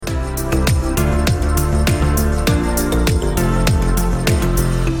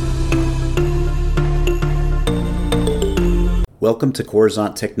Welcome to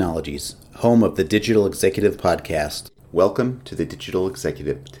Coruzant Technologies, home of the Digital Executive Podcast. Welcome to the Digital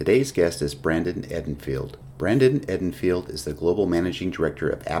Executive. Today's guest is Brandon Edenfield. Brandon Edenfield is the Global Managing Director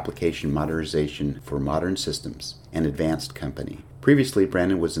of Application Modernization for Modern Systems, an advanced company. Previously,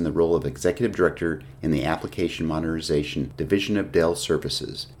 Brandon was in the role of Executive Director in the Application Modernization Division of Dell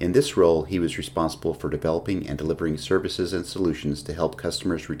Services. In this role, he was responsible for developing and delivering services and solutions to help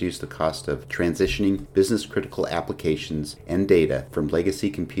customers reduce the cost of transitioning business-critical applications and data from legacy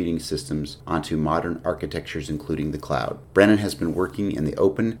computing systems onto modern architectures, including the cloud. Brandon has been working in the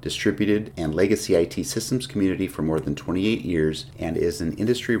open, distributed, and legacy IT systems community for more than 28 years and is an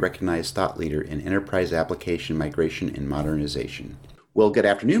industry-recognized thought leader in enterprise application migration and modernization. Well, good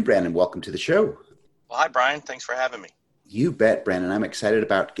afternoon, Brandon. Welcome to the show. Well, hi, Brian. Thanks for having me. You bet, Brandon. I'm excited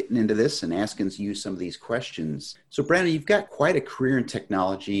about getting into this and asking you some of these questions. So, Brandon, you've got quite a career in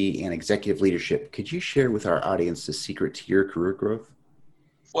technology and executive leadership. Could you share with our audience the secret to your career growth?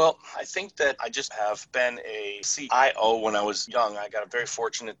 Well, I think that I just have been a CIO when I was young. I got very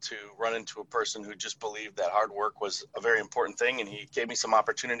fortunate to run into a person who just believed that hard work was a very important thing, and he gave me some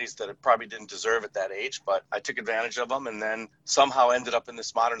opportunities that I probably didn't deserve at that age, but I took advantage of them and then somehow ended up in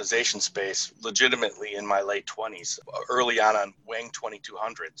this modernization space legitimately in my late 20s, early on Wang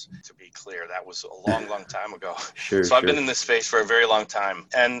 2200s, to be clear. That was a long time ago. Sure. I've been in this space for a very long time,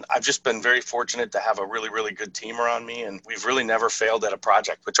 and I've just been very fortunate to have a really good team around me, and we've really never failed at a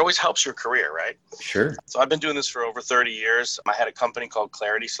project, which always helps your career, right? Sure. So I've been doing this for over 30 years. I had a company called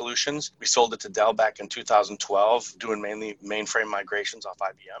Clarity Solutions. We sold it to Dell back in 2012, doing mainly mainframe migrations off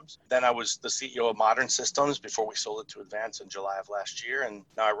IBMs. Then I was the CEO of Modern Systems before we sold it to Advance in July of last year. And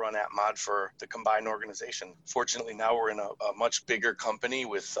now I run AppMod for the combined organization. Fortunately, now we're in a much bigger company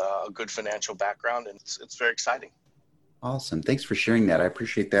with a good financial background, and it's very exciting. Awesome. Thanks for sharing that. I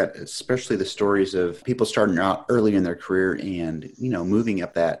appreciate that, especially the stories of people starting out early in their career and, moving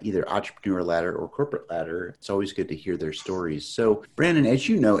up that either entrepreneur ladder or corporate ladder. It's always good to hear their stories. So, Brandon, as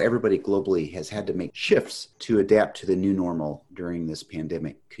you know, everybody globally has had to make shifts to adapt to the new normal during this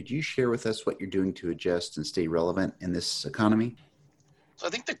pandemic. Could you share with us what you're doing to adjust and stay relevant in this economy? So I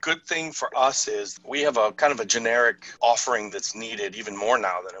think the good thing for us is we have a kind of a generic offering that's needed even more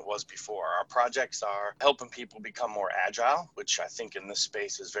now than it was before. Our projects are helping people become more agile, which I think in this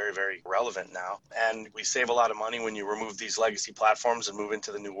space is very relevant now. And we save a lot of money when you remove these legacy platforms and move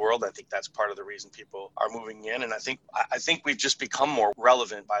into the new world. I think that's part of the reason people are moving in. And I think we've just become more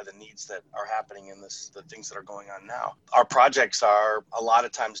relevant by the needs that are happening in the things that are going on now. Our projects are a lot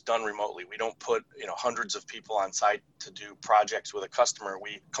of times done remotely. We don't put, hundreds of people on site to do projects with a customer.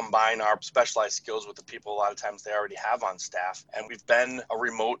 We combine our specialized skills with the people a lot of times they already have on staff. And we've been a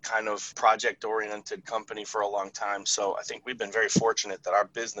remote kind of project-oriented company for a long time. So I think we've been very fortunate that our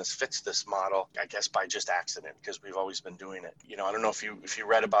business fits this model, I guess by just accident, because we've always been doing it. I don't know if you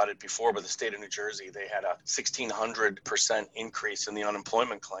read about it before, but the state of New Jersey, they had a 1,600% increase in the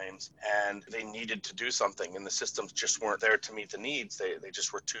unemployment claims, and they needed to do something. And the systems just weren't there to meet the needs. They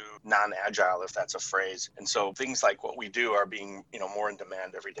just were too non-agile, if that's a phrase. And so things like what we do are being, more in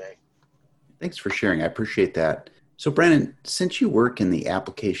demand every day. Thanks for sharing. I appreciate that. So, Brandon, since you work in the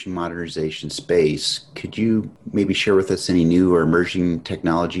application modernization space, could you maybe share with us any new or emerging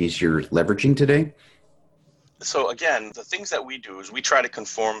technologies you're leveraging today? So again, the things that we do is we try to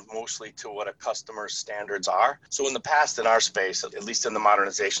conform mostly to what a customer's standards are. So in the past, in our space, at least in the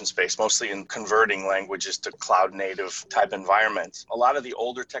modernization space, mostly in converting languages to cloud native type environments, a lot of the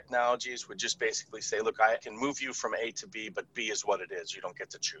older technologies would just basically say, look, I can move you from A to B, but B is what it is. You don't get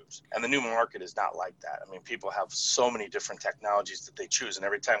to choose. And the new market is not like that. I mean, people have so many different technologies that they choose. And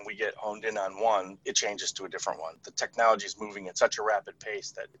every time we get honed in on one, it changes to a different one. The technology is moving at such a rapid pace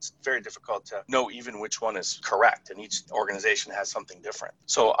that it's very difficult to know even which one is correct, and each organization has something different.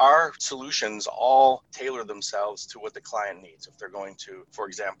 So our solutions all tailor themselves to what the client needs. If they're going to, for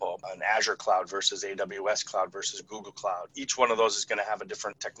example, an Azure cloud versus AWS cloud versus Google cloud, each one of those is going to have a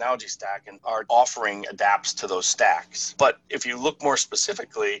different technology stack, and our offering adapts to those stacks. But if you look more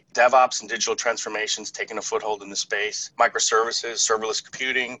specifically, DevOps and digital transformations taking a foothold in the space, microservices, serverless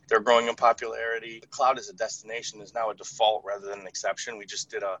computing, they're growing in popularity. The cloud as a destination is now a default rather than an exception. We just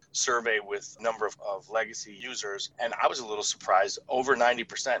did a survey with a number of legacy users, and I was a little surprised. Over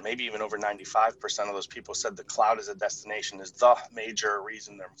 90%, maybe even over 95% of those people said the cloud as a destination is the major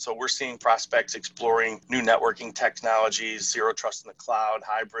reason. So we're seeing prospects exploring new networking technologies, zero trust in the cloud,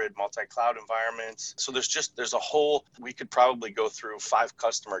 hybrid, multi-cloud environments. So there's a whole, we could probably go through 5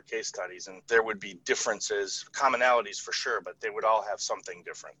 customer case studies, and there would be differences, commonalities for sure, but they would all have something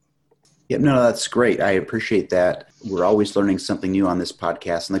different. Yeah, no, that's great. I appreciate that. We're always learning something new on this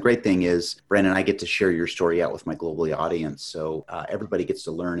podcast. And the great thing is, Brandon, I get to share your story out with my global audience. So everybody gets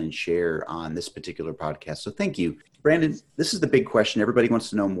to learn and share on this particular podcast. So thank you. Brandon, this is the big question. Everybody wants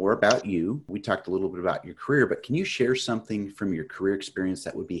to know more about you. We talked a little bit about your career, but can you share something from your career experience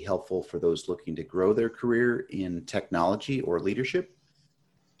that would be helpful for those looking to grow their career in technology or leadership?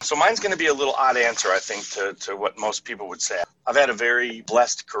 So mine's going to be a little odd answer, I think, to what most people would say. I've had a very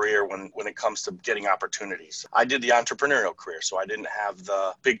blessed career when it comes to getting opportunities. I did the entrepreneurial career, so I didn't have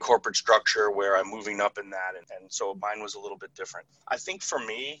the big corporate structure where I'm moving up in that. And so mine was a little bit different. I think for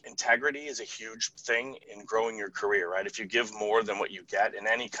me, integrity is a huge thing in growing your career, right? If you give more than what you get in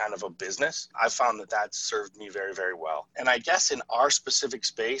any kind of a business, I've found that that's served me very, very well. And I guess in our specific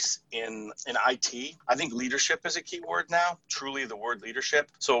space in IT, I think leadership is a key word now, truly the word leadership.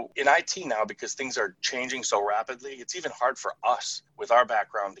 So in IT now, because things are changing so rapidly, it's even hard for us with our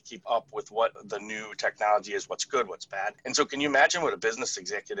background to keep up with what the new technology is, what's good, what's bad. And so can you imagine what a business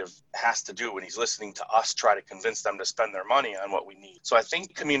executive has to do when he's listening to us try to convince them to spend their money on what we need? So I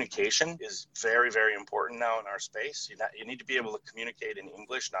think communication is very, very important now in our space. You need to be able to communicate in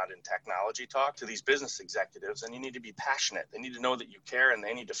English, not in technology talk, to these business executives, and you need to be passionate. They need to know that you care, and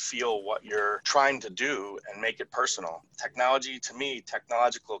they need to feel what you're trying to do and make it personal. Technology, to me,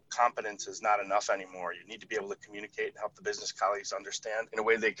 technological competence is not enough anymore. You need to be able to communicate and help the business colleagues understand in a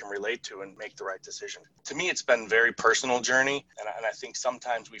way they can relate to and make the right decision. To me, it's been a very personal journey, and I think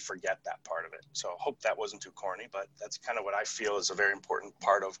sometimes we forget that part of it. So I hope that wasn't too corny, but that's kind of what I feel is a very important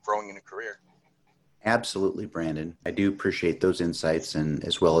part of growing in a career. Absolutely, Brandon. I do appreciate those insights and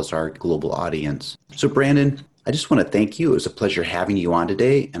as well as our global audience. So, Brandon, I just want to thank you. It was a pleasure having you on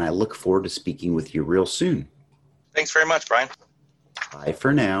today, and I look forward to speaking with you real soon. Thanks very much, Brian. Bye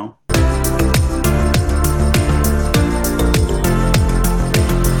for now.